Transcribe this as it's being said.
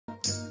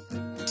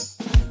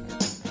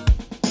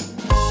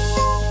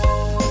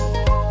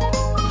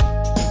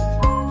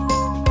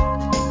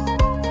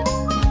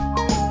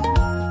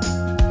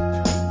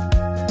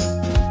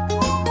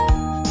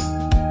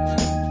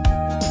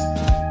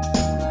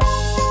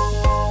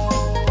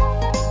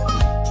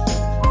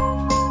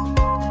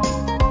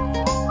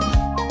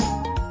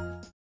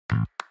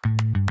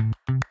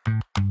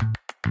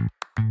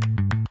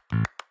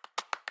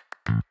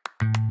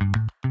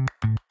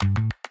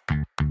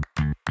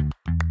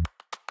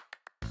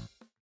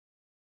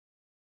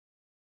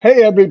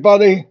Hey,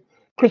 everybody.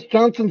 Chris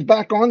Johnson's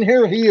back on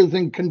here. He is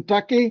in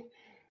Kentucky.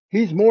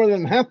 He's more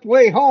than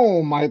halfway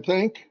home, I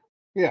think.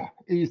 Yeah,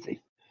 easy.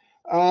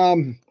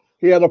 Um,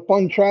 he had a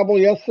fun travel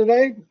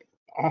yesterday.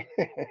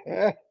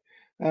 I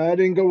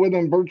didn't go with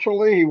him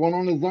virtually. He went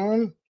on his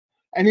own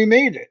and he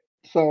made it.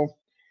 So,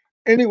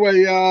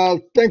 anyway,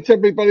 thanks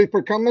everybody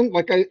for coming.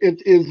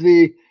 It is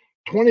the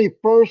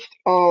 21st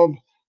of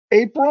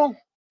April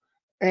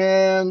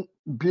and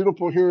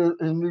beautiful here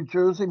in New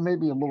Jersey.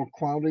 Maybe a little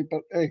cloudy,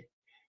 but hey,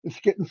 it's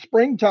getting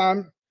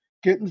springtime.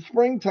 Getting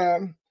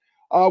springtime.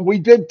 We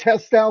did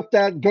test out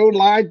that go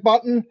live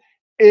button.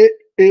 It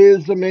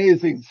is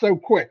amazing. So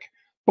quick.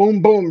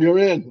 Boom, boom, you're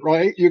in,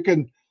 right? You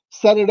can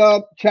set it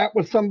up, chat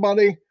with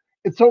somebody.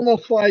 It's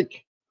almost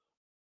like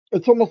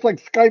it's almost like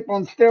Skype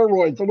on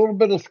steroids. A little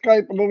bit of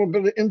Skype, a little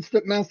bit of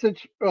instant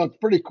message. It's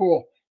pretty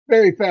cool.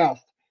 Very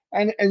fast.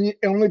 And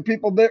only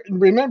people there.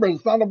 Remember,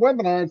 it's not a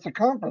webinar; it's a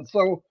conference.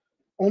 So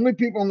only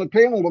people on the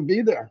panel will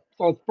be there.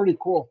 So it's pretty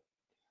cool.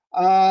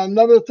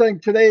 Another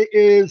thing, today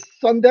is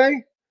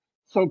Sunday,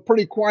 so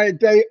pretty quiet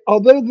day.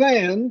 Other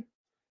than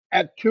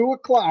at 2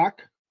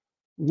 o'clock,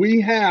 we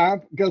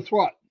have. Guess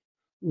what?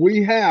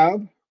 We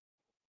have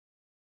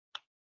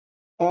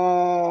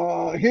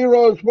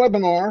Heroes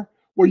webinar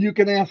where you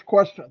can ask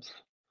questions.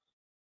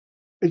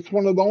 It's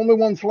one of the only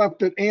ones left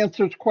that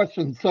answers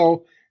questions.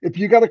 So if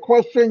you got a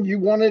question, you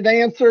want it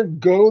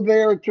answered, go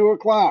there at 2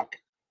 o'clock.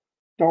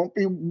 Don't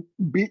be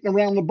beating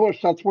around the bush.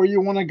 That's where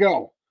you want to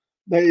go.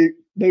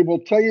 They will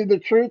tell you the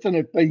truth, and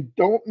if they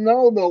don't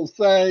know, they'll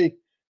say,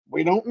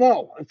 "We don't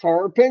know. It's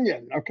our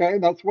opinion." Okay,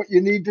 that's what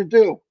you need to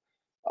do.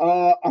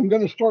 I'm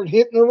going to start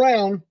hitting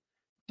around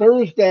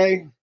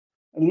Thursday.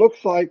 It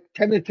looks like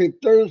tentative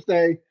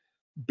Thursday.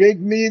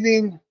 Big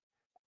meeting,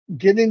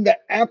 getting the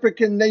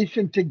African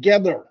nation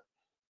together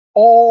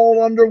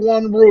all under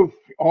one roof.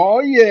 Oh,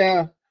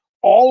 yeah.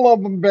 All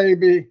of them,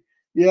 baby.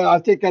 Yeah, I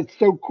think that's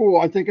so cool.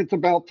 I think it's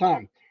about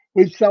time.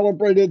 We've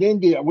celebrated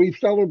India. We've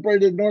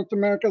celebrated North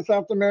America,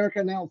 South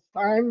America. Now it's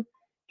time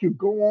to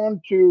go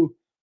on to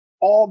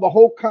the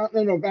whole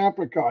continent of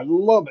Africa. I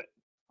love it.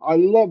 I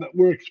love it.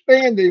 We're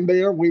expanding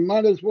there. We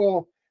might as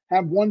well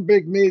have one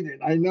big meeting.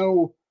 I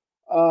know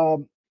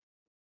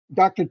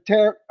Dr.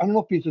 Tarek, I don't know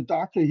if he's a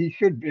doctor. He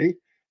should be.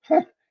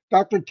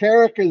 Dr.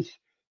 Tarek has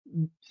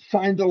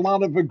signed a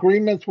lot of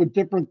agreements with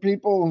different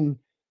people, and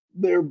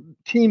they're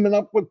teaming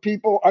up with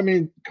people. I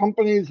mean,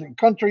 companies and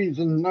countries,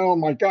 and oh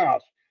my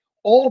gosh,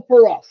 all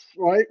for us,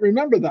 right?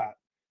 Remember that.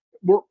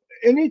 We're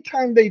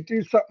anytime they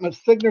do something, a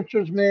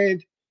signature's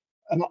made,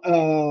 and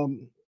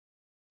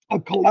a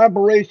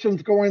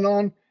collaboration's going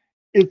on,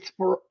 it's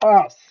for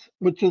us,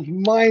 which is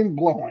mind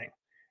blowing.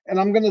 And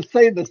I'm going to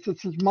say this.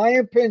 This is my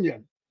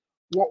opinion.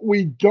 What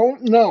we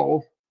don't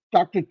know,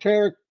 Dr.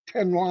 Tarek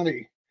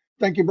Tenwani,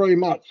 thank you very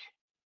much.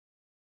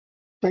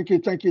 Thank you,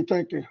 thank you,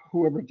 thank you.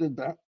 Whoever did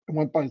that. It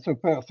went by so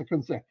fast I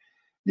couldn't say.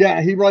 Yeah,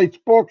 he writes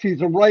books.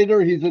 He's a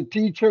writer. He's a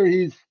teacher.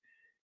 He's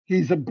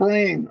a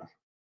brain.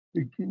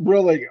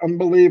 Really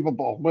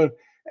unbelievable.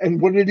 And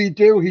what did he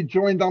do? He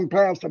joined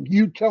Onpassive.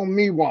 You tell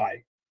me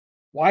why.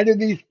 Why do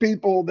these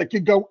people that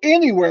could go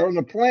anywhere on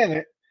the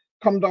planet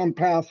come to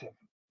Onpassive?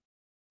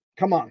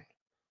 Come on.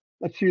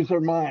 Let's use our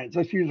minds.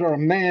 Let's use our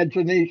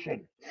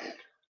imagination.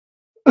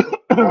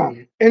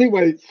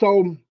 Anyway,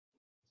 so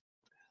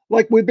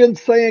like we've been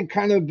saying,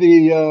 kind of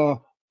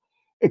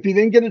if you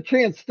didn't get a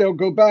chance, still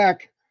go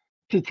back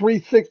to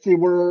 360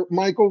 where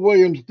Michael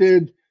Williams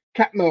did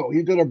Catmo.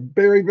 He did a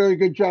very, very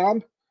good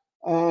job.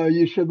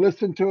 You should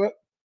listen to it.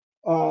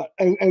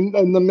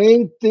 And the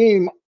main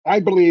theme,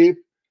 I believe,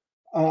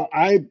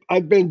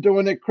 I've been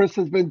doing it, Chris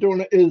has been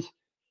doing it, is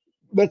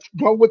let's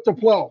go with the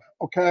flow,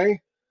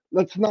 okay?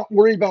 Let's not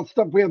worry about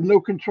stuff we have no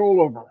control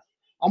over.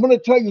 I'm going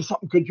to tell you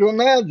something. Could you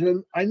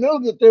imagine? I know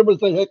that there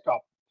was a hiccup.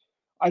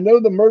 I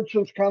know the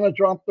merchants kind of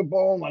dropped the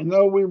ball. I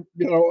know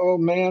oh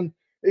man,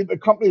 the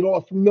company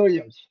lost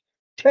millions,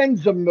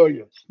 tens of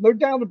millions, no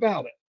doubt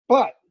about it.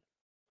 But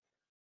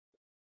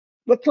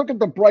let's look at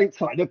the bright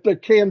side, if there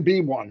can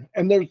be one.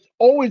 And there's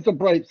always a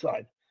bright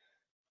side.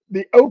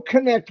 The O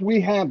Connect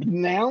we have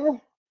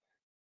now,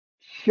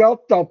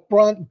 shut the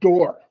front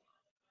door.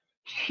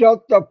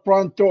 Shut the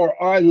front door.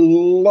 I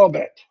love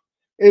it.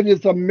 It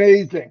is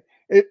amazing.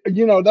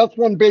 That's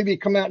one baby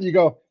come out and you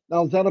go,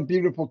 now is that a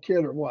beautiful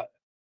kid or what?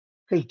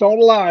 Because don't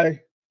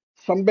lie,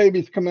 some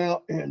babies come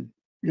out and,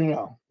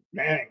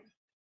 dang,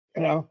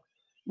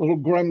 little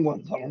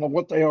gremlins. I don't know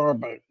what they are,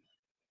 but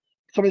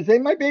somebody say,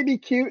 my baby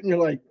cute. And you're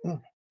like,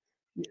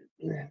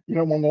 you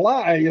don't want to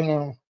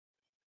lie.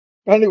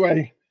 But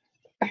anyway,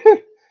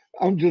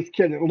 I'm just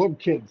kidding. I love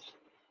kids.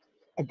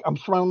 I'm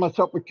surrounding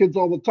myself with kids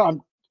all the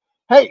time.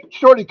 Hey,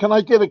 Shorty, can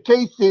I get a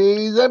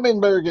Casey's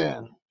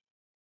Ebenbergen?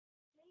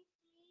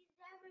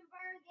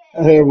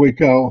 There we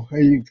go.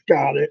 He's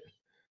got it.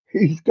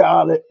 He's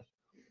got it.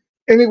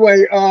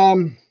 Anyway,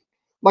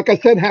 like I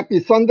said, happy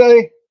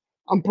Sunday.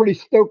 I'm pretty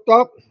stoked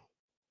up.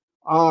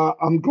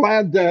 I'm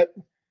glad that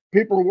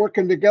people are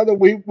working together.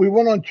 We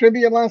went on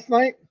trivia last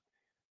night,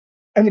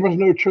 and there was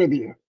no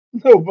trivia.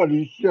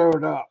 Nobody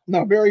showed up.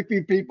 No, very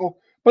few people.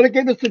 but it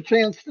gave us a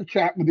chance to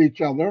chat with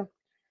each other.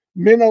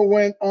 Minna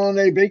went on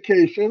a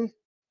vacation,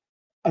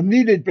 a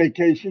needed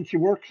vacation. She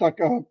works like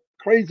a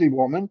crazy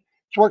woman.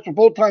 She works a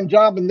full-time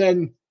job, and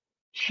then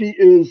she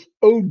is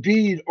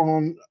OD'd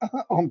on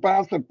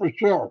passive for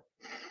sure.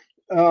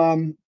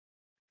 Um,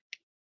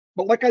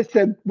 but like I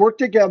said, work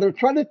together.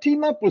 Try to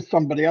team up with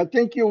somebody. I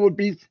think you would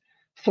be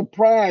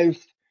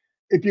surprised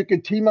if you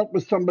could team up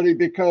with somebody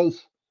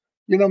because,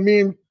 me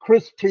and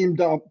Chris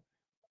teamed up.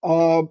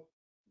 Uh,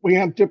 we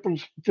have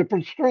different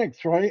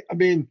strengths, right? I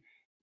mean,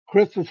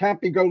 Chris is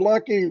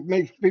happy-go-lucky,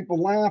 makes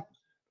people laugh.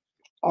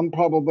 I'm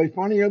probably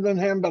funnier than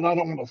him, but I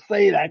don't want to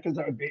say that because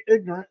I would be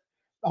ignorant.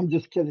 I'm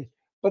just kidding.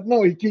 But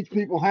no, he keeps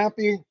people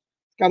happy. He's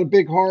got a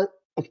big heart.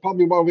 That's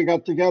probably why we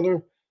got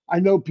together. I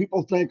know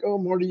people think, oh,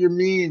 Marty, you're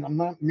mean. I'm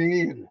not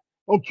mean.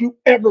 Don't you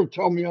ever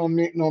tell me I'm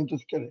mean. No, I'm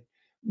just kidding.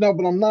 No,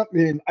 but I'm not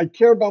mean. I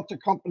care about the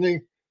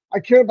company. I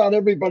care about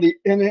everybody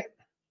in it.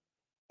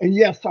 And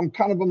yes, I'm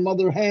kind of a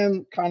mother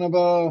hen, kind of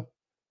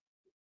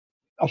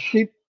a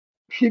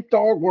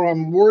sheepdog where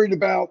I'm worried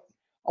about.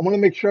 I want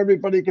to make sure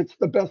everybody gets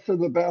the best of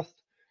the best.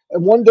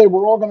 And one day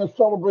we're all going to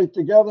celebrate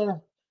together.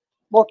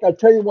 Look, I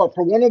tell you what,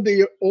 for one of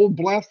the old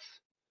bless,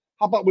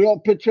 how about we all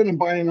pitch in and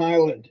buy an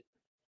island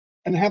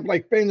and have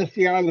like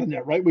Fantasy Island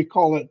there, right? We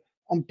call it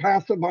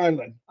Onpassive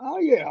Island. Oh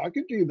yeah, I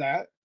could do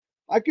that.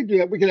 I could do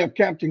that. We could have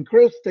Captain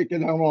Chris take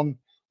it out on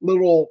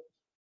little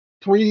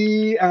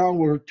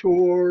 3-hour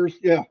tours.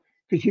 Yeah,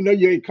 because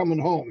you ain't coming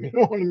home. You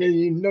know what I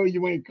mean?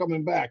 You ain't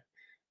coming back.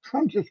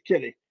 I'm just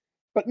kidding.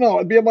 But no,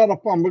 it'd be a lot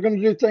of fun. We're going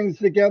to do things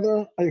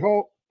together, I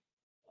hope.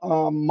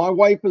 My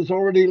wife is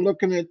already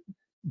looking at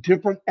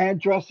different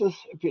addresses,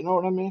 if you know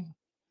what I mean.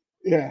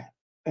 Yeah.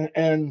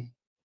 And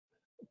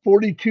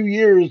 42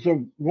 years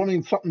of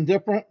wanting something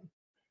different.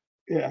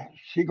 Yeah,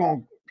 she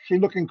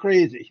looking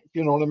crazy, if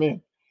you know what I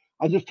mean.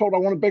 I just told her I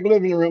want a big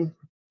living room,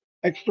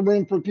 extra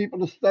room for people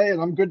to stay,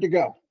 and I'm good to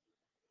go.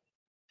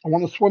 I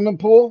want a swimming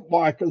pool.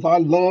 Why? Because I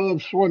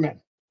love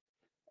swimming.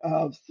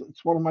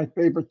 It's one of my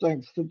favorite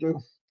things to do.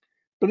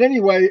 But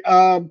anyway,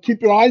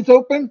 keep your eyes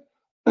open.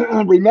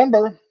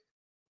 Remember,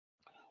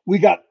 we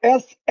got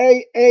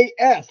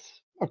SaaS.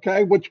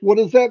 Okay, which what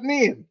does that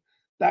mean?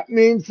 That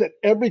means that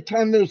every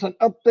time there's an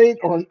update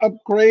or an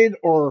upgrade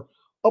or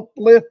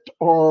uplift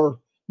or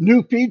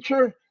new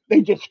feature,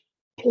 they just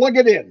plug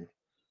it in.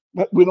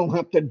 But we don't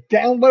have to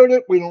download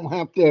it. We don't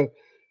have to,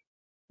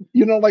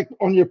 like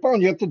on your phone,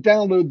 you have to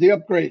download the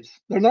upgrades.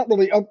 They're not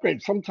really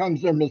upgrades.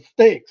 Sometimes they're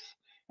mistakes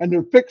and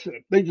they're fixing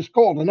it. They just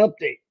call it an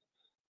update.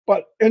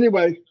 But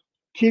anyway,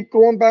 keep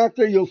going back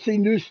there. You'll see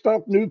new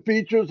stuff, new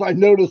features. I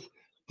noticed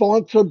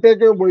fonts are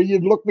bigger where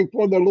you'd look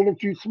before they're a little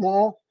too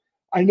small.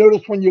 I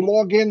noticed when you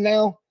log in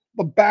now,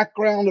 the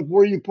background of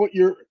where you put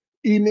your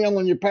email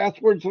and your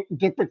passwords, a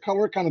different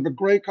color, kind of a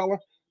gray color.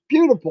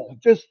 Beautiful.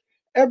 Just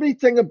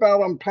everything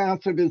about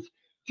Onpassive is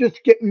just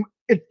getting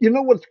it. You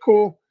know what's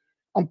cool?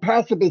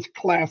 Onpassive is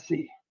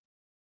classy.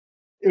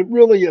 It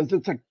really is.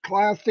 It's a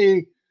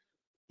classy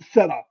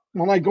setup.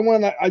 When I go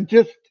in,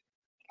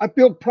 I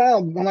feel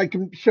proud when I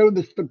can show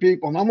this to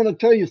people. And I'm going to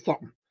tell you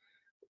something.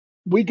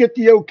 We get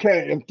the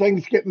okay and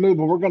things get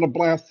moving. We're going to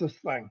blast this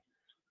thing.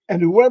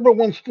 And whoever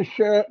wants to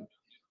share it,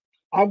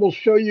 I will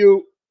show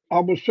you. I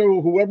will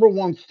show whoever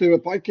wants to,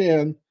 if I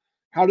can,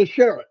 how to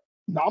share it.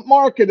 Not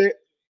market it.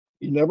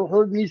 You never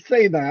heard me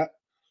say that.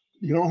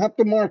 You don't have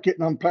to market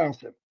and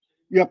Onpassive.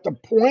 You have to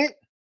point,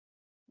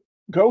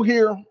 go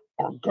here,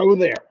 or go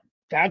there.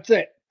 That's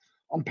it.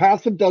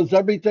 Onpassive does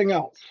everything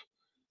else.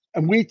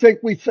 And we think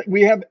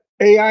we have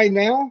AI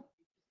now.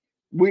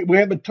 We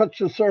haven't touched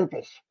the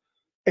surface.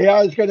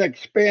 AI is going to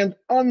expand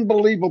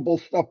unbelievable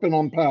stuff in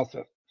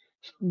Onpassive.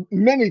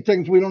 Many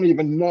things we don't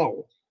even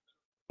know.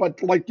 But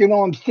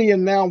I'm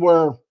seeing now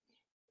where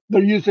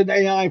they're using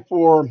AI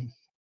for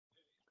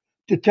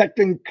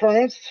detecting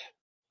currents.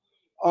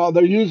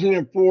 They're using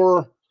it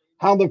for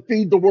how to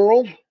feed the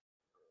world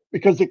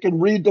because it can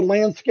read the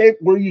landscape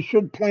where you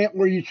should plant,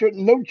 where you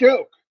shouldn't. No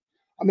joke.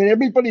 I mean,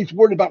 everybody's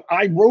worried about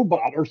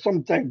iRobot or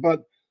something,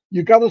 but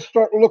you got to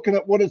start looking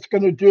at what it's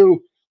going to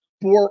do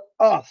for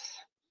us.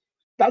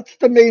 That's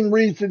the main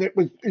reason it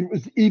was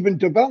even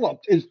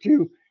developed is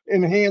to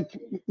enhance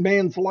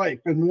man's life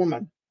and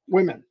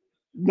women.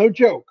 No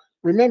joke.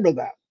 Remember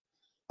that.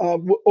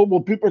 Oh well,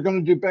 people are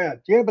going to do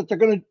bad. Yeah, but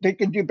they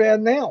can do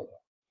bad now.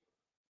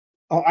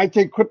 I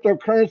think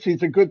cryptocurrency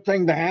is a good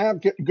thing to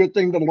have, a good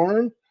thing to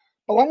learn.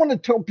 But I want to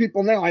tell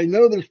people now. I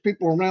know there's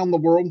people around the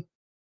world,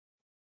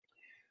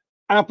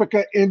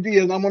 Africa,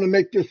 India, and I'm going to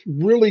make this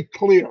really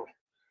clear.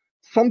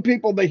 Some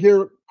people they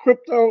hear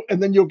crypto,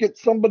 and then you'll get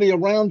somebody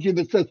around you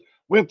that says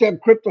we have to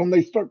have crypto, and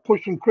they start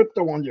pushing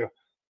crypto on you.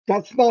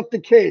 That's not the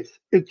case.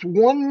 It's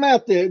one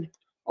method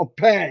of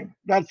paying.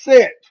 That's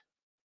it.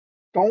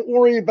 Don't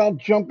worry about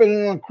jumping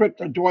in on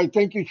crypto. Do I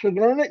think you should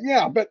learn it?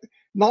 Yeah, but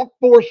not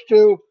forced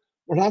to.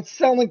 We're not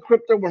selling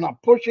crypto. We're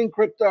not pushing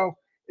crypto.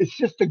 It's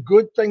just a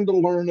good thing to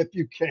learn if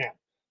you can,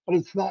 but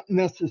it's not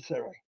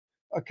necessary.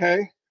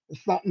 Okay,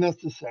 it's not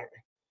necessary.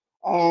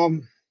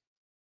 Um,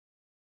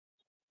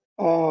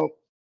 uh,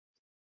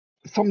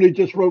 Somebody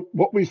just wrote,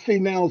 what we see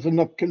now is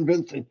enough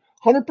convincing.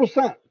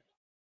 100%.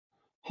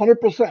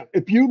 100%.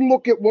 If you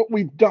look at what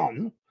we've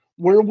done,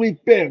 where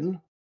we've been,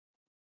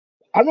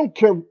 I don't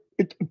care.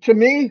 To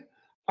me,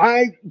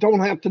 I don't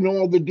have to know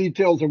all the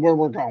details of where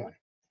we're going.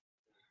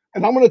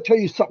 And I'm going to tell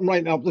you something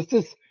right now. This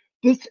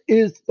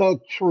is the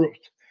truth.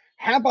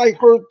 Have I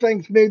heard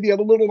things maybe a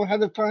little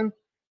ahead of time?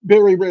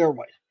 Very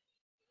rarely.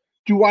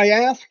 Do I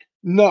ask?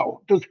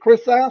 No. Does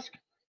Chris ask?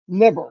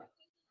 Never.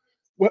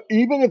 Well,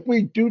 even if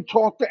we do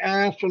talk to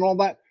Ash and all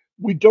that,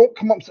 we don't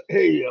come up and say,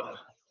 hey,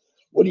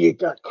 what do you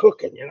got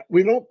cooking? You know,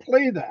 we don't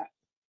play that.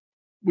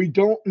 We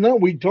don't know.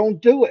 We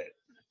don't do it.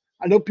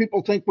 I know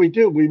people think we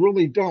do. We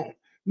really don't.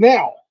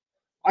 Now,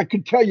 I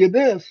could tell you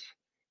this.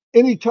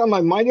 Anytime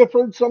I might have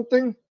heard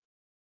something,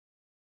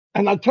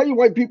 and I'll tell you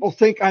why people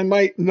think I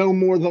might know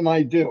more than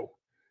I do.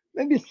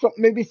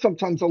 Maybe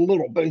sometimes a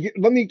little, but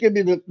let me give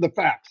you the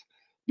facts.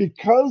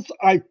 Because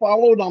I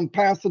followed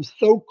Onpassive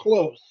so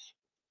close,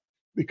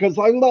 because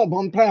I love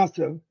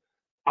Onpassive,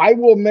 I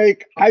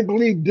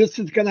believe this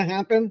is going to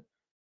happen,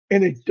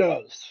 and it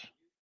does.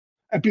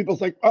 And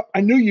people's like, oh,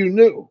 I knew you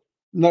knew.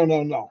 No,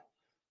 no, no.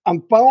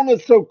 I'm following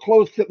it so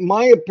close that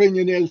my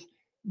opinion is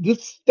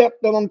this step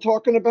that I'm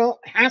talking about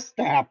has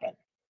to happen.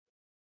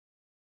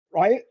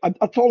 Right?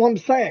 That's all I'm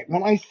saying.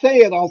 When I say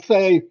it, I'll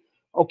say,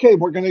 okay,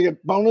 we're going to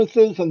get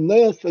bonuses and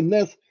this and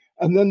this,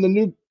 and then the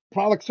new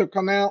products will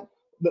come out,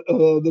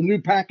 the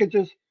new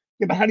packages.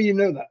 Yeah, but how do you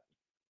know that?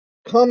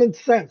 Common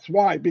sense.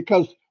 Why?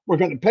 Because we're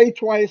going to pay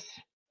twice,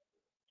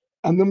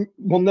 and then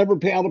we'll never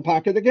pay out of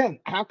pocket again.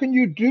 How can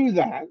you do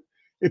that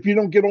if you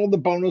don't get all the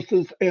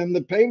bonuses and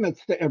the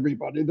payments to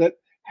everybody that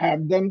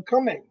have them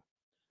coming?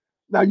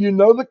 Now, you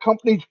know the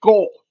company's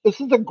goal. This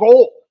is a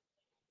goal.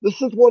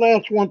 This is what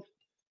Ash wants.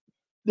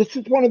 This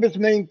is one of his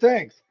main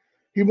things.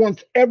 He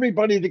wants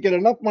everybody to get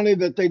enough money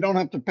that they don't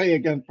have to pay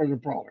again for the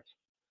products.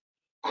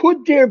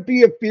 Could there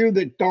be a few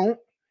that don't?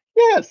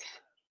 Yes.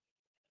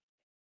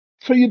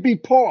 So you'd be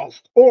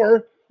paused,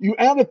 or you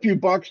add a few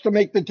bucks to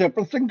make the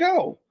difference and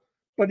go.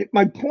 But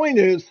my point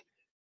is,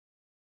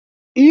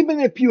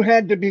 even if you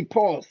had to be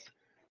paused,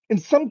 in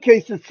some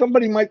cases,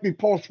 somebody might be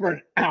paused for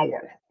an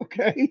hour,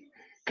 okay?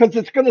 Because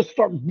it's going to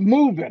start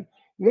moving.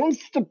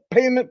 Once the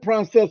payment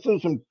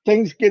processes and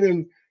things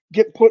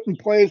get put in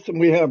place and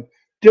we have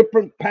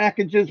different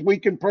packages we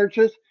can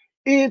purchase,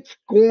 it's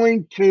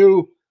going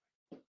to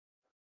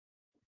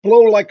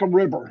flow like a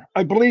river.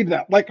 I believe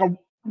that, like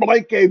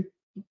a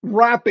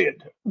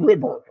rapid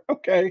river,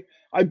 okay?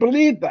 I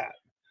believe that.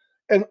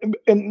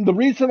 And the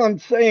reason I'm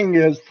saying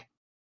is,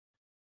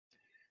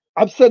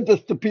 I've said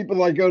this to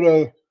people I go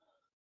to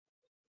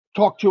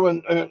talk to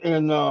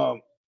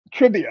in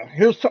trivia.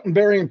 Here's something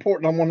very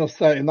important I want to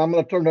say, and I'm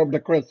going to turn it over to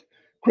Chris.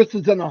 Chris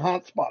is in a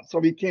hot spot,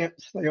 so he can't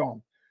stay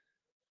on.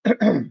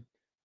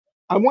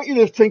 I want you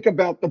to think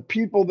about the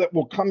people that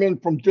will come in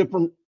from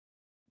different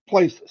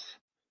places,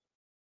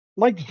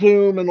 like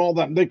Zoom and all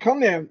that. They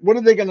come in, what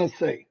are they going to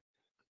see?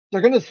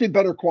 They're going to see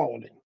better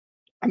quality.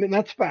 I mean,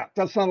 that's fact.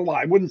 That's not a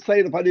lie. I wouldn't say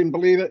it if I didn't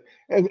believe it,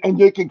 and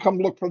they can come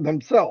look for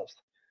themselves.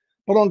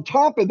 But on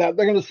top of that,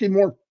 they're going to see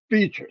more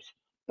features.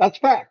 That's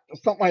fact.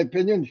 That's not my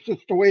opinion. It's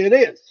just the way it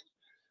is.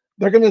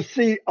 They're going to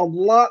see a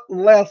lot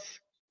less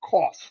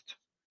cost.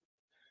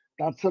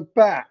 That's a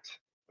fact.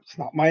 It's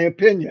not my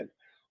opinion.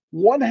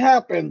 What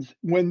happens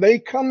when they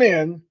come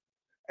in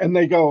and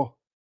they go,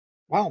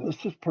 wow,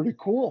 this is pretty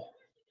cool.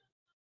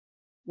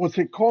 What's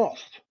it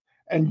cost?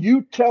 And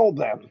you tell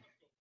them,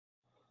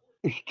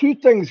 there's two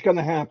things going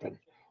to happen.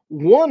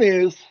 One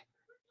is,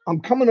 I'm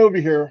coming over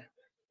here.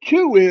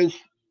 Two is,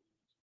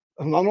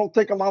 and I don't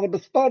think a lot of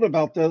us thought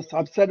about this,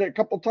 I've said it a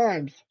couple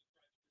times,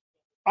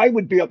 I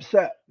would be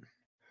upset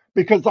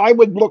because I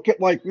would look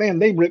at like, man,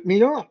 they ripped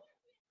me off.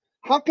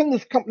 How can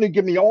this company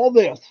give me all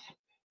this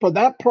for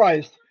that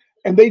price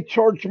and they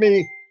charge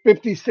me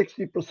 50,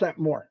 60%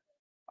 more?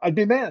 I'd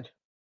be mad.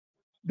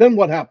 Then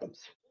what happens?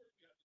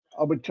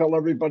 I would tell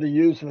everybody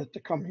using it to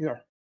come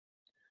here.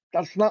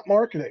 That's not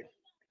marketing.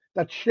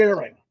 That's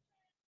sharing.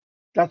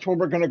 That's where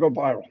we're going to go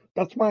viral.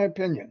 That's my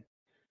opinion.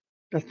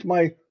 That's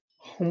my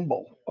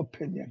humble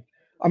opinion.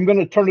 I'm going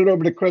to turn it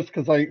over to Chris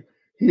because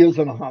he is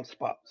in a hot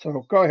spot.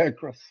 So go ahead,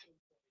 Chris.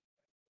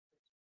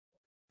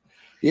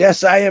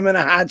 Yes, I am in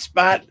a hot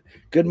spot.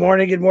 Good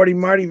morning,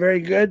 Marty.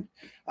 Very good.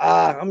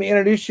 Let me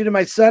introduce you to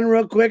my son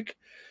real quick.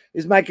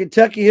 Is my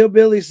Kentucky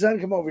hillbilly son.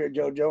 Come over here,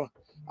 Jojo.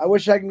 I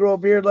wish I can grow a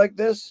beard like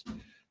this.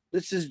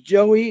 This is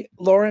Joey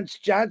Lawrence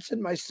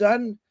Johnson, my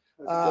son.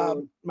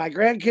 My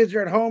grandkids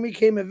are at home. He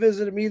came and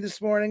visited me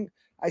this morning.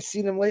 I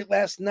seen him late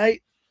last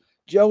night.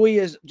 Joey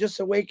is just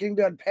awakening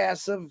to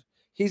Onpassive.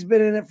 He's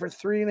been in it for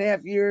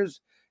 3.5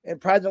 years, and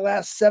probably the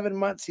last 7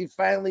 months, he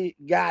finally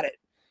got it.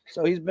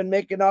 So he's been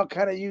making all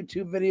kind of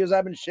YouTube videos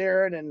I've been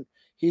sharing, and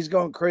he's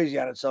going crazy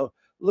on it. So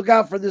look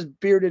out for this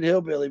bearded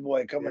hillbilly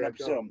boy coming up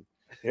soon.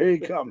 Here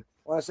you come.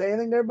 Want to say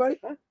anything there, buddy?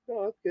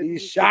 No, that's good.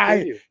 He's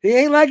shy. He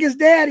ain't like his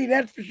daddy,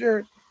 that's for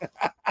sure.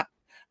 All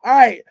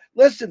right,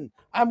 listen,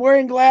 I'm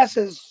wearing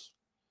glasses,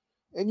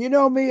 and you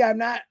know me, I'm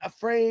not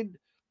afraid.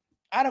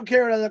 I don't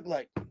care what I look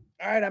like.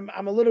 All right,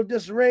 I'm a little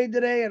disarrayed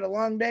today and a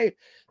long day.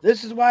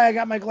 This is why I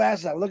got my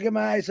glasses on. Look at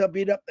my eyes, how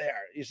beat up they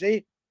are. You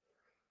see?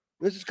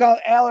 This is called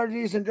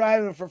allergies and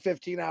driving for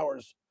 15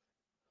 hours.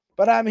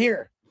 But I'm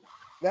here.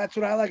 That's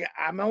what I like.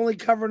 I'm only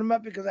covering them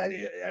up because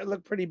I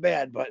look pretty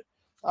bad. But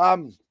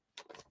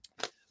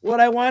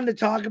what I wanted to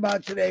talk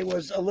about today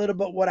was a little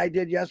bit what I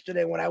did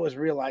yesterday when I was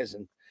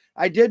realizing.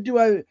 I did do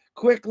a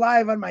quick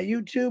live on my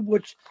YouTube,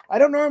 which I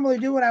don't normally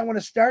do and I want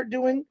to start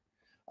doing.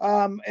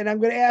 And I'm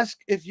going to ask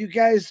if you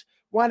guys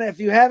want to, if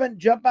you haven't,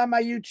 jump on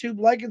my YouTube,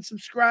 like and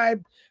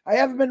subscribe. I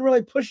haven't been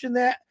really pushing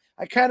that.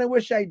 I kind of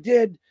wish I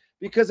did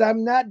because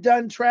I'm not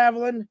done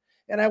traveling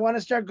and I want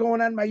to start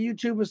going on my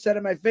YouTube instead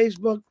of my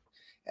Facebook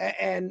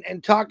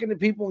and talking to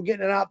people and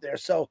getting it out there.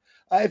 So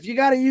if you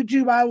got a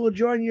YouTube, I will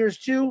join yours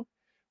too.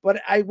 But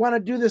I want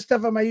to do this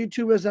stuff on my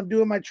YouTube as I'm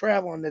doing my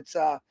traveling.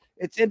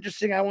 It's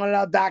interesting. I want it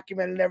all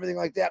documented and everything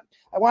like that.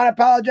 I want to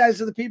apologize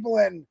to the people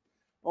in,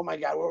 oh my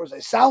God, where was I?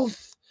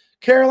 South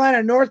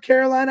Carolina, North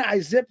Carolina. I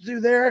zipped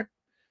through there.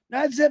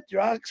 Not zipped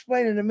through. I'll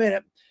explain in a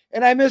minute.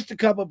 And I missed a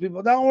couple of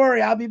people. Don't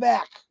worry. I'll be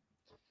back.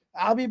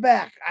 I'll be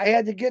back. I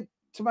had to get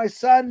to my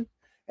son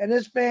and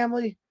his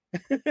family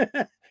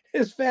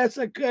as fast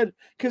as I could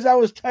because I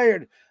was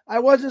tired. I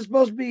wasn't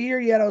supposed to be here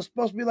yet. I was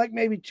supposed to be like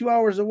maybe 2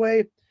 hours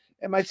away.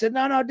 And I said,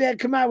 no, Dad,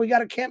 come on. We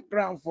got a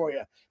campground for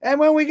you. And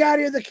when we got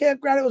here, the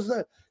campground,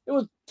 it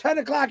was 10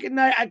 o'clock at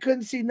night. I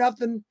couldn't see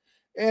nothing.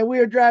 And we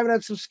were driving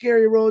on some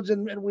scary roads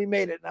and we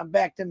made it. And I'm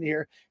backed into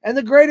here. And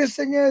the greatest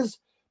thing is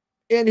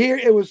in here,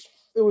 it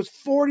was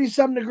 40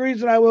 some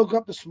degrees when I woke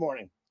up this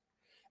morning.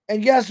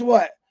 And guess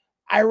what?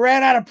 I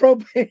ran out of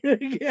propane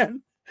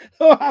again.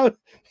 So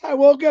I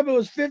woke up, it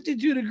was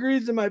 52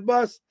 degrees in my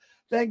bus.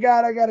 Thank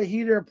God I got a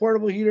heater, a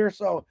portable heater.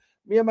 So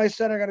me and my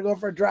son are going to go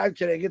for a drive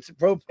today and get some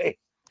propane.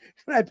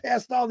 And I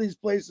passed all these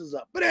places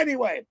up. But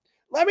anyway,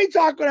 let me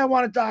talk what I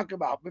want to talk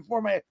about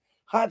before my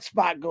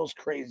hotspot goes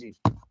crazy.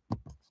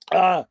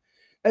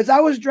 As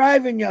I was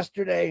driving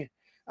yesterday,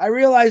 I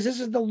realized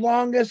this is the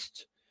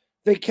longest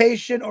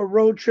vacation or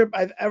road trip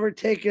I've ever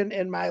taken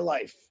in my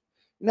life.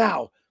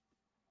 Now,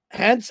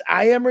 hence,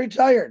 I am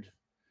retired.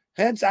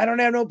 Hence, I don't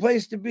have no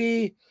place to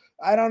be.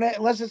 I don't have,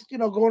 unless it's,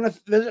 going to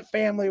visit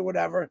family or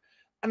whatever.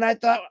 And I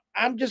thought,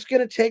 I'm just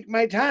going to take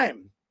my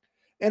time.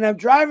 And I'm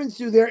driving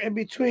through there in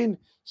between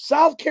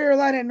South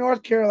Carolina and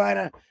North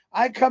Carolina.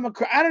 I come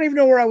across, I don't even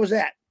know where I was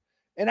at.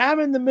 And I'm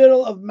in the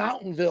middle of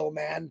Mountainville,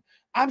 man.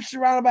 I'm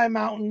surrounded by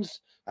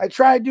mountains. I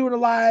tried doing a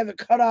live, it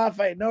cut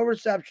off. I had no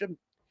reception.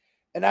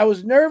 And I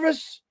was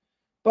nervous,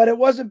 but it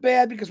wasn't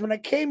bad because when I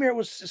came here, it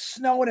was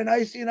snowing and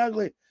icy and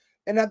ugly.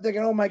 And I'm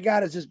thinking, oh my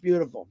God, is this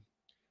beautiful?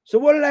 So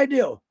what did I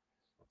do?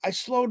 I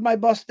slowed my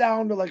bus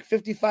down to like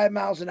 55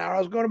 miles an hour. I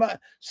was going about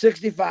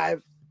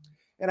 65.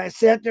 And I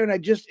sat there and I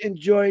just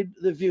enjoyed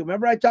the view.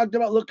 Remember I talked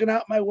about looking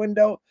out my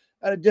window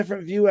at a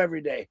different view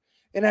every day.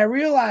 And I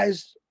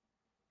realized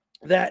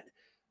that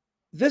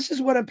this is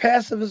what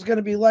Onpassive is going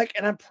to be like.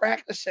 And I'm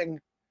practicing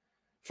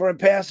for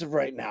Onpassive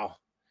right now.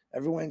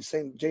 Everyone's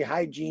saying, Jay,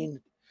 hi, Gene.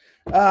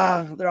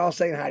 They're all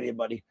saying hi to you,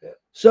 buddy.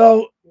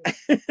 So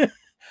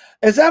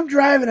as I'm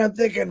driving, I'm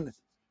thinking,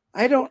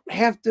 I don't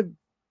have to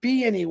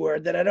be anywhere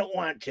that I don't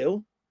want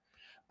to.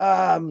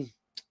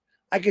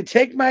 I could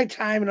take my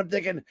time, and I'm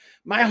thinking,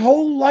 my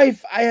whole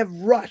life I have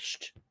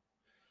rushed.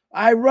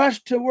 I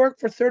rushed to work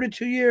for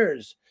 32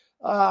 years.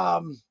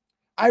 I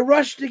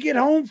rushed to get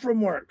home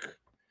from work.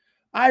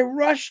 I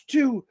rushed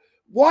to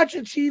watch a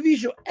TV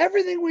show.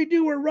 Everything we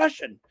do, we're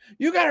rushing.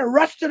 You got to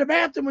rush to the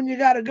bathroom when you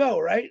got to go,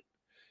 right?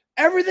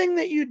 Everything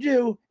that you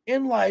do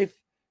in life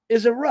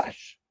is a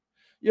rush.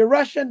 You're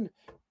rushing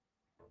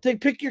to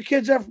pick your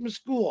kids up from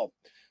school.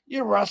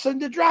 You're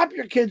rushing to drop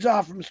your kids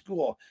off from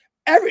school.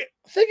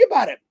 Think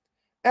about it.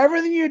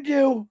 Everything you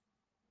do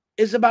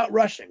is about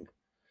rushing.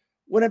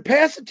 When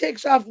Onpassive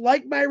takes off,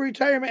 like my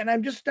retirement, and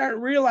I'm just starting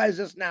to realize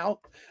this now.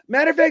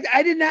 Matter of fact,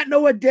 I did not know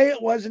what day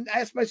it was, and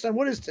I asked my son,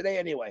 what is today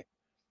anyway?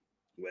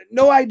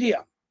 No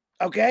idea.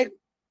 Okay?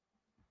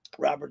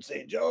 Robert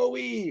saying,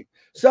 Joey.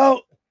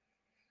 So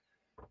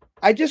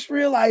I just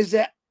realized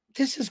that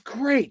this is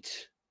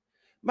great.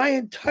 My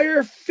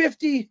entire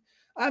 50,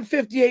 I'm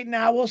 58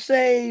 now, we'll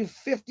say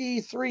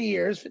 53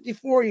 years,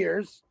 54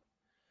 years,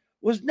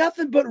 was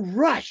nothing but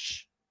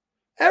rush.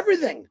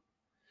 Everything.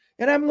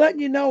 And I'm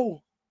letting you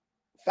know,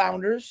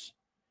 founders,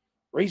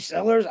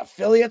 resellers,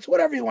 affiliates,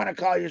 whatever you want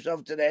to call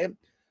yourself today,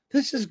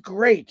 this is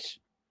great.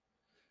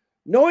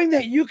 Knowing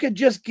that you could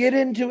just get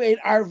into an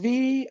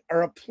RV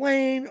or a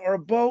plane or a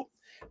boat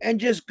and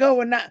just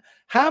go and not,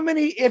 how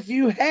many, if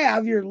you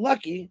have, you're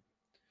lucky,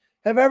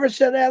 have ever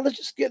said, let's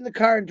just get in the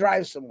car and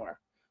drive somewhere.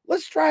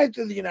 Let's drive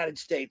through the United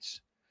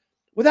States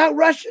without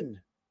rushing.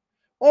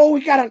 Oh,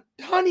 we got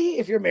to, honey,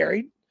 if you're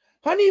married,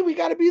 honey, we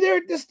got to be there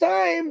at this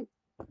time.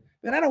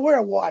 And I don't wear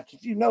a watch,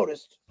 if you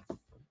noticed.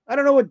 I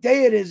don't know what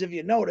day it is, if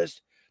you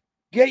noticed.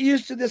 Get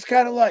used to this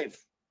kind of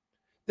life.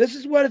 This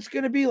is what it's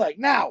going to be like.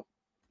 Now,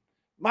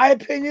 my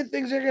opinion,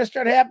 things are going to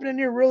start happening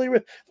here really.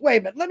 Wait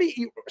a minute. Let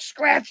me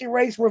scratch,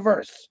 erase,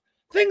 reverse.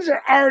 Things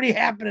are already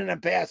happening in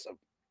Onpassive.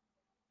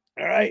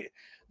 All right.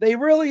 They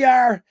really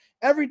are.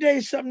 Every day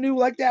something new,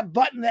 like that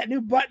button, that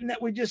new button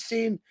that we just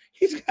seen.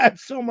 He's got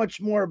so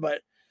much more,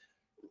 but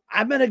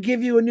I'm going to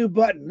give you a new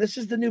button. This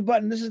is the new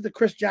button. This is the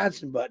Chris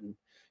Johnson button.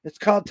 It's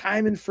called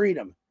Time and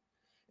Freedom.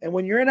 And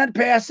when you're in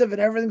Onpassive and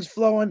everything's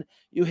flowing,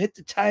 you hit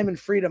the Time and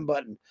Freedom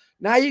button.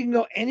 Now you can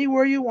go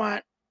anywhere you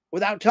want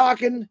without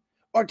talking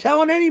or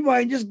telling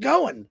anybody, just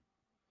going.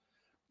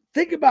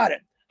 Think about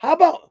it. How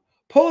about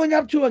pulling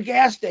up to a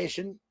gas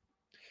station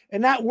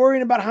and not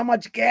worrying about how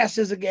much gas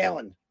is a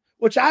gallon,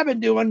 which I've been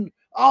doing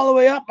all the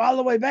way up, all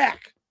the way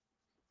back,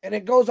 and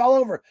it goes all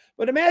over.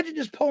 But imagine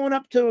just pulling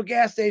up to a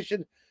gas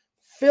station,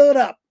 fill it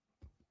up.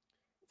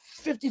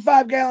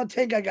 55-gallon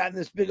tank I got in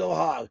this big old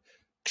hog.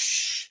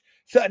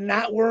 So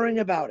not worrying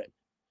about it.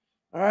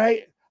 All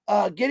right.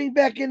 Getting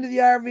back into the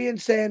RV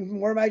and saying,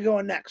 where am I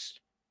going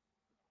next?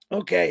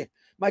 Okay.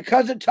 My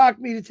cousin talked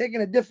me to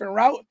taking a different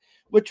route,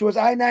 which was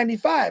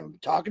I-95. I'm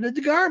talking to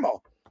DeGarmo.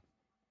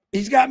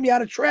 He's got me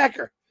on a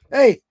tracker.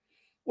 Hey,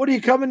 what are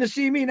you coming to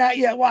see me? Not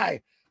yet.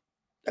 Why?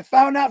 I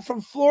found out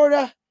from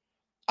Florida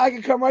I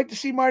could come right to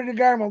see Marty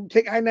DeGarmo,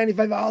 take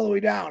I-95 all the way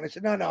down. I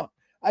said, no,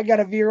 I got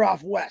to veer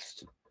off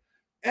west.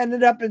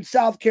 Ended up in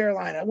South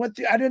Carolina.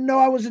 I didn't know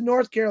I was in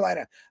North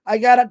Carolina. I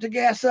got up to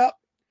gas up,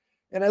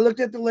 and I looked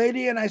at the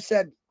lady, and I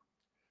said,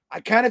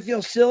 I kind of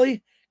feel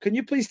silly. Can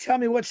you please tell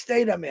me what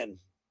state I'm in?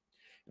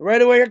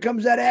 Right away, here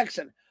comes that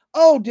accent.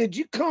 Oh, did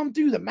you come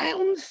through the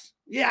mountains?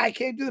 Yeah, I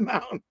came through the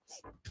mountains.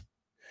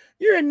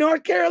 You're in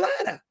North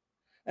Carolina.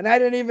 And I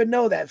didn't even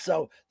know that.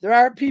 So there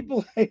are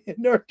people in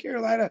North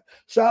Carolina,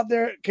 South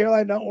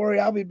Carolina. Don't worry,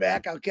 I'll be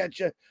back. I'll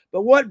catch you.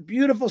 But what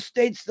beautiful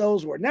states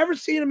those were. Never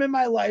seen them in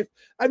my life.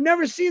 I've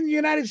never seen the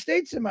United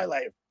States in my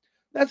life.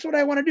 That's what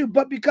I want to do.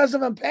 But because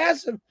of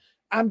Onpassive,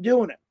 I'm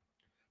doing it.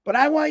 But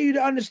I want you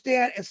to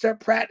understand and start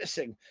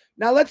practicing.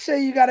 Now, let's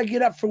say you got to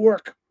get up for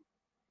work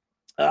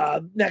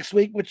next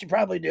week, which you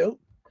probably do.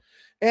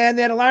 And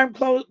that alarm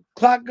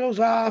clock goes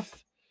off.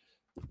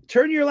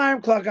 Turn your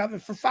alarm clock off,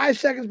 and for 5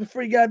 seconds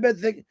before you get out of bed,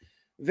 think,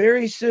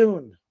 very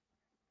soon.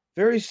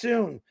 Very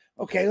soon.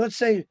 Okay, let's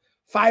say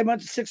 5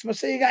 months, 6 months.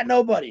 Say you got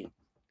nobody.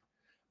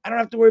 I don't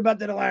have to worry about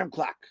that alarm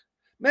clock.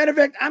 Matter of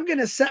fact, I'm going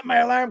to set my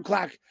alarm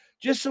clock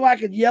just so I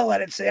could yell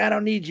at it and say, I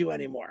don't need you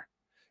anymore.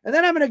 And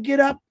then I'm going to get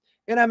up,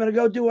 and I'm going to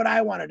go do what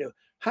I want to do.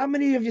 How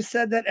many of you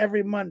said that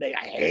every Monday?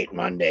 I hate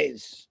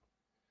Mondays.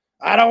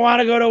 I don't want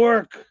to go to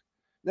work.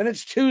 Then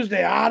it's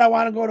Tuesday. I don't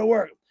want to go to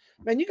work.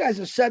 Man, you guys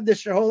have said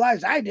this your whole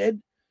lives. I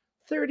did.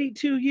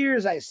 32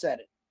 years I said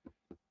it.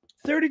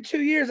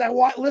 32 years I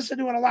listened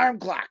to an alarm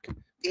clock.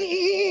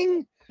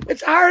 Ding!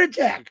 It's a heart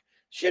attack.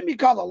 Shouldn't be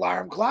called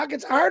alarm clock.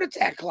 It's a heart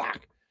attack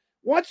clock.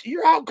 Once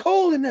you're out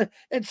cold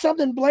and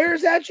something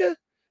blares at you,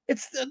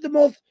 it's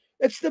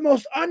the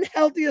most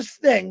unhealthiest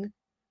thing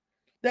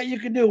that you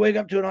can do. Wake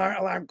up to an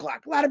alarm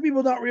clock. A lot of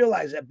people don't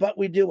realize that, but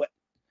we do it.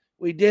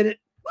 We did it.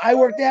 I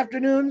worked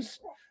afternoons.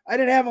 I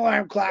didn't have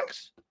alarm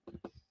clocks.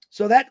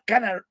 So that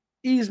kind of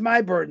eased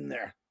my burden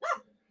there.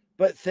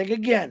 But think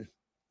again.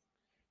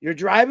 You're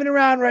driving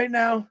around right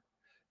now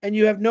and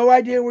you have no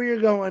idea where you're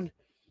going,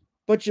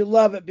 but you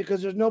love it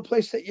because there's no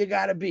place that you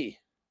got to be.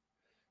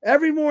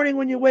 Every morning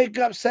when you wake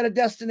up, set a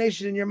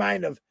destination in your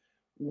mind of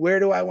where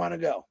do I want to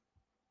go?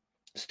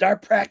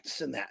 Start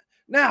practicing that.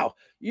 Now,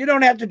 you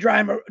don't have to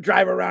drive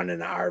around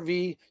in an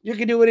RV. You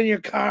can do it in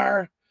your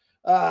car,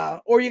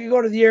 or you can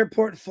go to the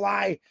airport and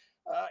fly.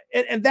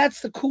 And that's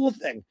the cool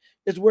thing.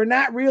 Is we're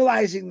not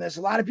realizing this.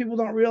 A lot of people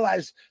don't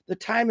realize the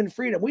time and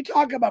freedom. We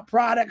talk about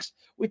products,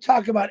 we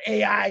talk about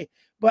AI,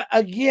 but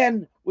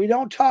again, we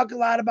don't talk a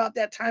lot about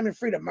that time and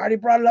freedom. Marty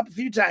brought it up a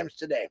few times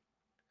today.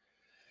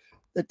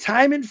 The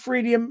time and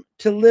freedom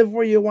to live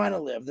where you want to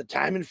live, the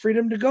time and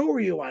freedom to go where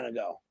you want to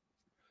go,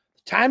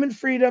 the time and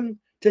freedom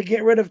to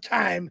get rid of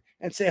time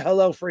and say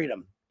hello,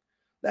 freedom.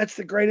 That's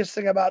the greatest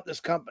thing about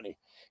this company.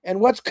 And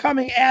what's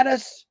coming at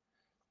us?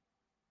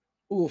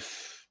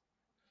 Oof.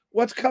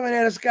 What's coming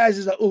at us, guys,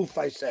 is a oof,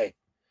 I say.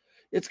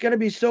 It's going to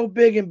be so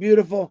big and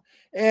beautiful.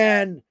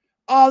 And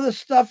all the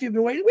stuff you've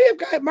been waiting.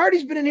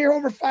 Marty's been in here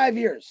over 5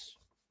 years.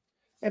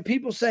 And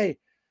people say,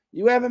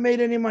 you haven't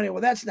made any money. Well,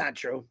 that's not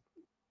true.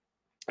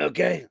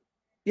 Okay.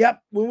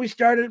 Yep. When we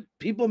started,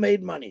 people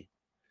made money.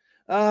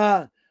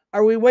 Are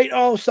we waiting?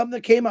 Oh,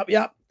 something came up.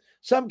 Yep.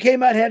 Something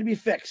came out, had to be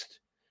fixed.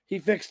 He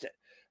fixed it.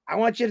 I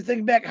want you to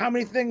think back how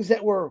many things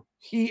that were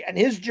he and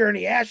his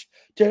journey, Ash,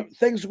 to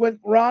things went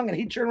wrong and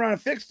he turned around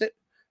and fixed it.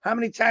 How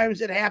many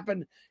times it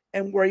happened,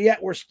 and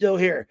we're still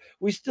here.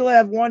 We still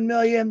have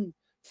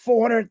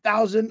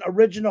 1,400,000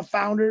 original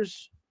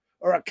founders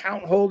or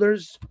account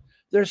holders.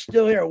 They're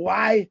still here.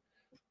 Why?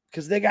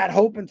 Because they got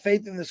hope and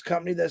faith in this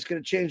company that's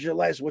going to change their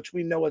lives, which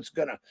we know it's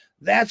going to.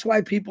 That's why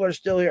people are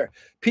still here.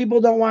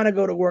 People don't want to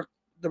go to work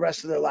the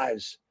rest of their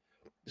lives.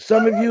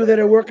 Some of you that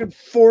are working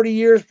 40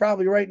 years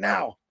probably right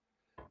now,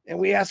 and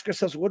we ask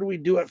ourselves, what do we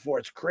do it for?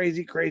 It's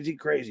crazy, crazy,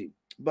 crazy.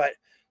 But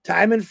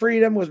time and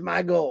freedom was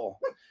my goal.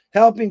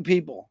 Helping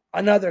people,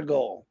 another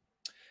goal.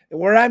 And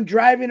where I'm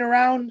driving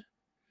around,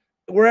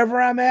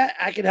 wherever I'm at,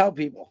 I can help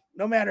people,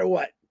 no matter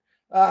what.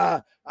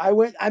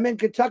 I'm in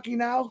Kentucky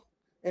now,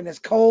 and it's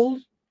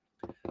cold.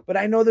 But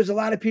I know there's a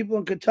lot of people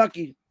in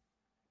Kentucky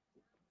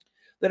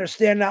that are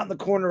standing out in the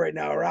corner right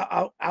now, or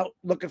out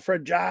looking for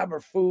a job or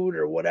food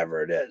or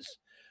whatever it is.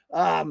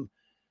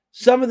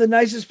 Some of the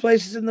nicest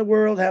places in the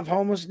world have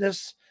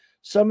homelessness.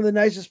 Some of the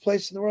nicest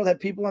places in the world have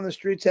people on the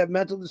streets have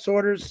mental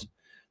disorders.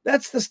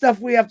 That's the stuff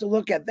we have to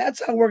look at.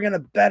 That's how we're going to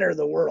better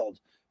the world,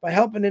 by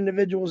helping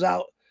individuals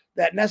out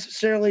that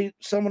necessarily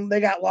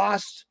they got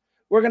lost.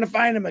 We're going to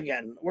find them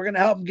again. We're going to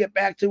help them get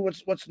back to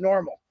what's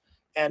normal,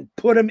 and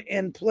put them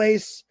in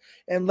place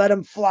and let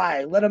them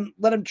fly. Let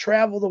them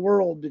travel the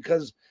world,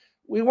 because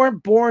we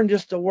weren't born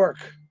just to work.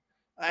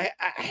 I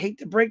hate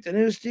to break the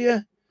news to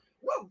you.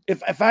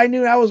 If I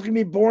knew I was going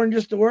to be born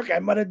just to work, I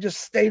might have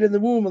just stayed in the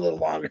womb a little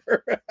longer,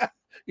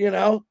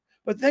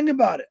 But think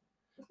about it.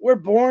 We're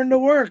born to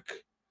work.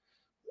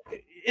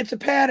 It's a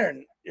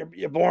pattern.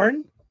 You're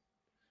born.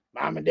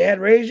 Mom and dad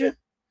raise you.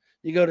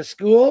 You go to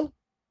school.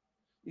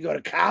 You go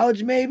to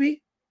college,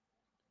 maybe.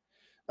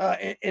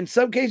 In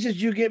some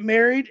cases, you get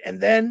married and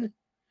then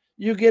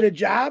you get a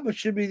job. It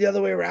should be the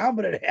other way around,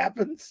 but it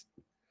happens.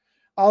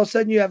 All of a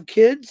sudden, you have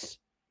kids.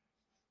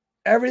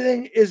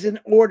 Everything is in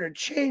order.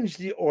 Change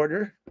the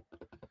order.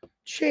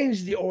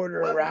 Change the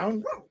order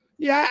around.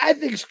 Yeah, I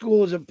think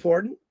school is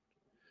important.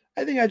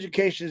 I think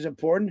education is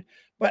important.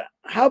 But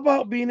how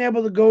about being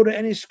able to go to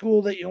any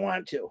school that you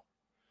want to?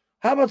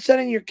 How about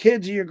sending your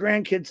kids or your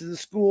grandkids to the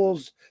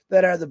schools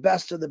that are the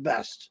best of the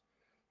best?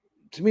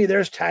 To me,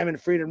 there's time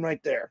and freedom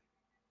right there.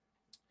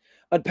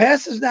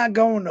 Onpassive's not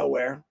going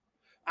nowhere.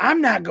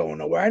 I'm not going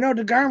nowhere. I know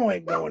DeGarmo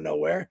ain't going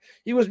nowhere.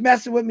 He was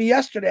messing with me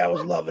yesterday. I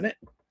was loving it.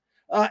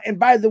 And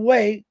by the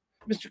way,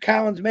 Mr.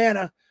 Collins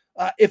Manna,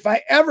 if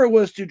I ever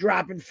was to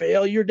drop and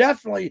fail, you're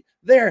definitely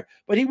there.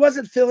 But he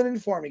wasn't filling in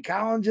for me.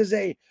 Collins is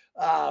a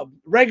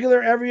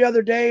regular every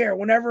other day or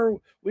whenever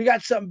we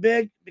got something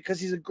big, because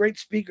he's a great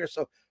speaker.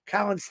 So,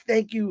 Collins,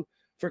 thank you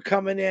for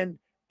coming in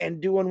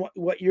and doing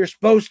what you're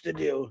supposed to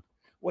do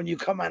when you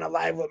come on a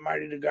live with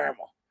Marty DeGarmo.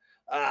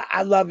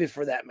 I love you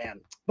for that,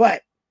 man.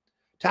 But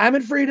time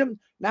and freedom.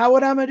 Now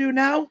what I'm going to do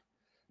now,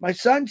 my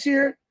son's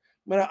here.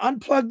 I'm going to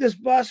unplug this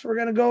bus. We're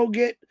going to go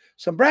get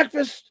some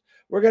breakfast.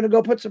 We're going to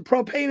go put some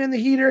propane in the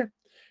heater.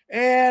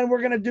 And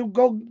we're going to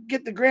go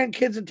get the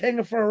grandkids and take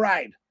them for a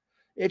ride.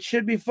 It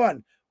should be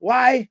fun.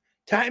 Why?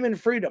 Time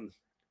and freedom.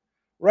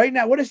 Right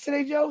now, what is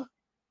today, Joe?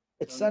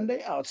 It's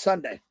Sunday? Oh, it's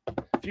Sunday.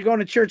 If you're going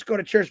to church, go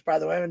to church, by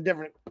the way. I'm in a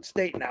different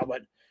state now.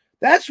 But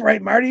that's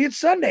right, Marty. It's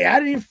Sunday. I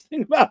didn't even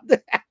think about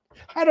that.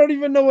 I don't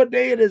even know what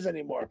day it is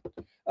anymore.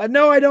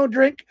 No, I don't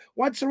drink.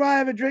 Once in a while I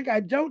have a drink. I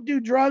don't do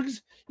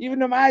drugs, even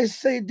though my eyes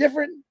say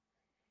different.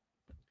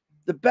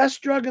 The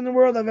best drug in the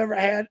world I've ever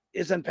had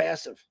is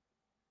Onpassive.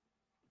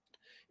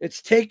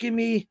 It's taken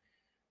me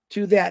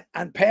to that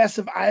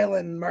Onpassive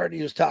island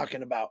Marty was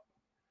talking about,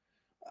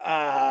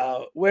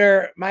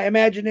 where my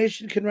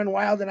imagination can run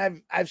wild.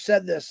 And I've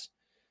said this,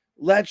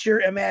 let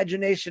your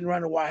imagination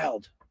run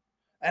wild.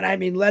 And I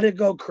mean, let it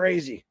go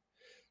crazy,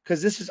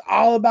 because this is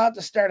all about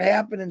to start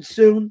happening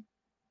soon.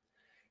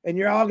 And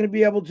you're all going to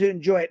be able to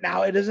enjoy it.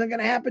 Now, it isn't going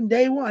to happen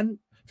day one.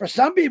 For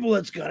some people,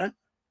 it's going to.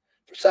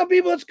 For some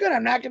people, it's good.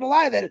 I'm not going to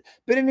lie. That it's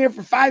been in here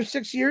for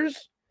 5-6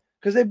 years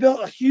because they built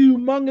a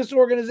humongous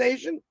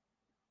organization.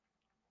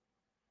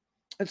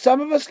 And some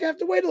of us have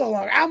to wait a little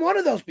longer. I'm one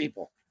of those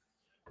people.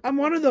 I'm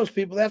one of those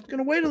people that's going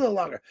to wait a little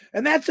longer.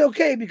 And that's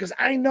okay, because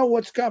I know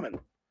what's coming.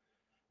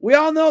 We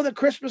all know that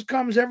Christmas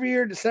comes every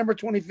year, December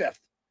 25th.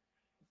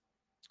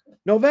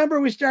 November,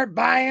 we start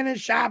buying and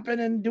shopping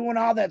and doing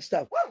all that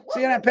stuff.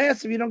 See, on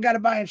Onpassive, you don't got to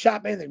buy and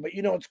shop anything, but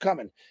you know it's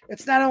coming.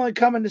 It's not only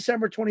coming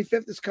December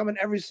 25th, it's coming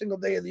every single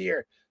day of the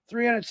year.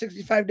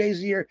 365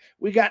 days a year.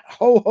 We got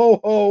ho, ho,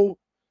 ho,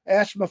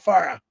 Ash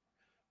Mufareh,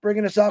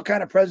 bringing us all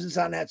kind of presents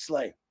on that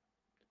sleigh.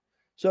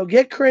 So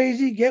get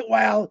crazy, get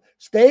wild,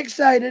 stay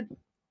excited,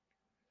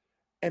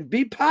 and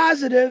be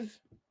positive.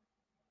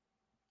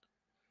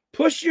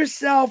 Push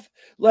yourself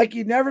like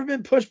you've never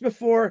been pushed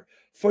before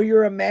for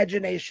your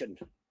imagination,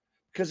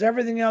 because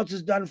everything else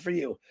is done for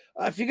you.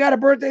 If you got a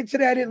birthday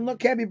today, I didn't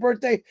look. Happy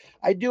birthday.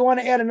 I do want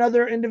to add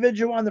another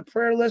individual on the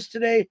prayer list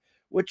today,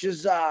 which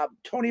is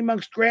Tony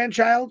Monk's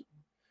grandchild.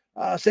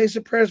 Say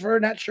some prayers for her.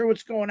 Not sure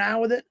what's going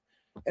on with it.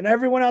 And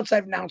everyone else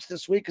I've announced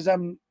this week, because I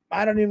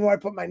don't even know where I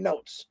put my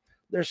notes.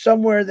 There's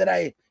somewhere that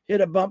I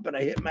hit a bump and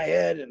I hit my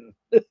head, and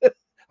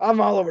I'm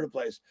all over the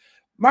place.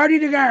 Marty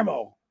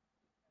DeGarmo,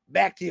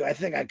 back to you. I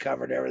think I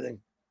covered everything.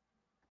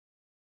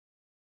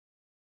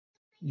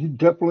 You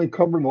definitely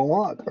covered a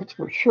lot, that's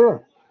for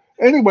sure.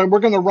 Anyway, we're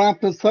going to wrap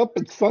this up.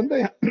 It's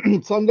Sunday.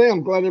 Sunday.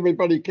 I'm glad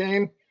everybody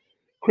came.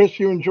 Chris,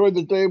 you enjoyed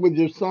the day with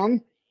your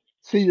son.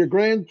 See your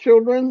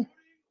grandchildren.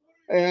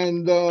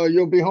 And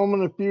you'll be home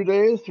in a few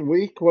days, a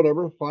week,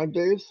 whatever, 5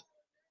 days.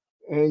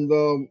 And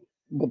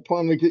we'll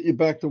plan to get you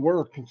back to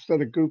work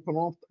instead of goofing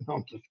off. No,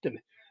 I'm just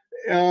kidding.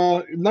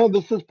 No,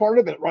 this is part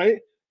of it, right?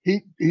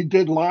 He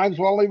did lives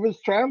while he was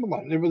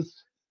traveling.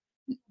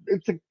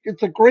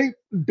 It's a great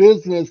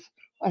business.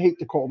 I hate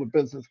to call it a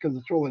business because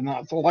it's really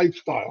not. It's a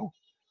lifestyle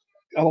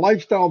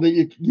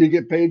that you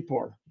get paid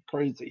for.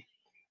 Crazy.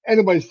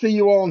 Anyway, see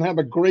you all and have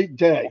a great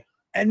day.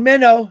 And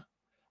Minnow,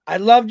 I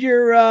loved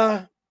your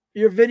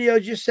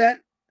videos you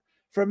sent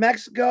from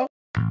Mexico.